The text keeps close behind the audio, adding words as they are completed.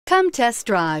Come test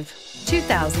drive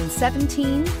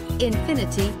 2017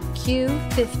 Infiniti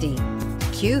Q50.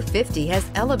 Q50 has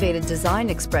elevated design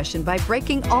expression by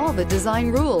breaking all the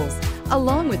design rules.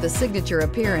 Along with the signature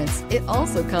appearance, it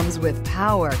also comes with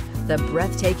power. The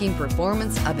breathtaking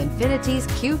performance of Infiniti's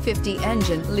Q50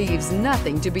 engine leaves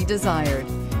nothing to be desired.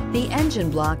 The engine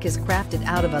block is crafted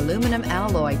out of aluminum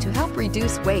alloy to help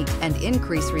reduce weight and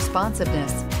increase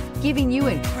responsiveness, giving you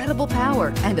incredible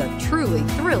power and a truly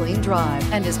thrilling drive,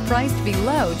 and is priced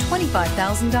below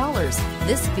 $25,000.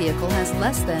 This vehicle has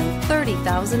less than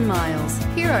 30,000 miles.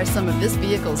 Here are some of this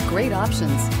vehicle's great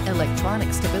options: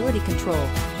 electronic stability control,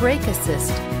 brake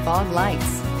assist, fog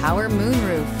lights, power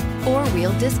moonroof,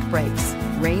 four-wheel disc brakes,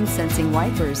 rain sensing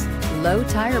wipers, low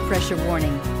tire pressure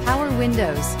warning, power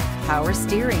windows, power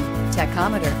steering,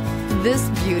 tachometer. This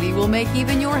beauty will make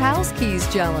even your house keys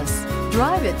jealous.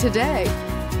 Drive it today.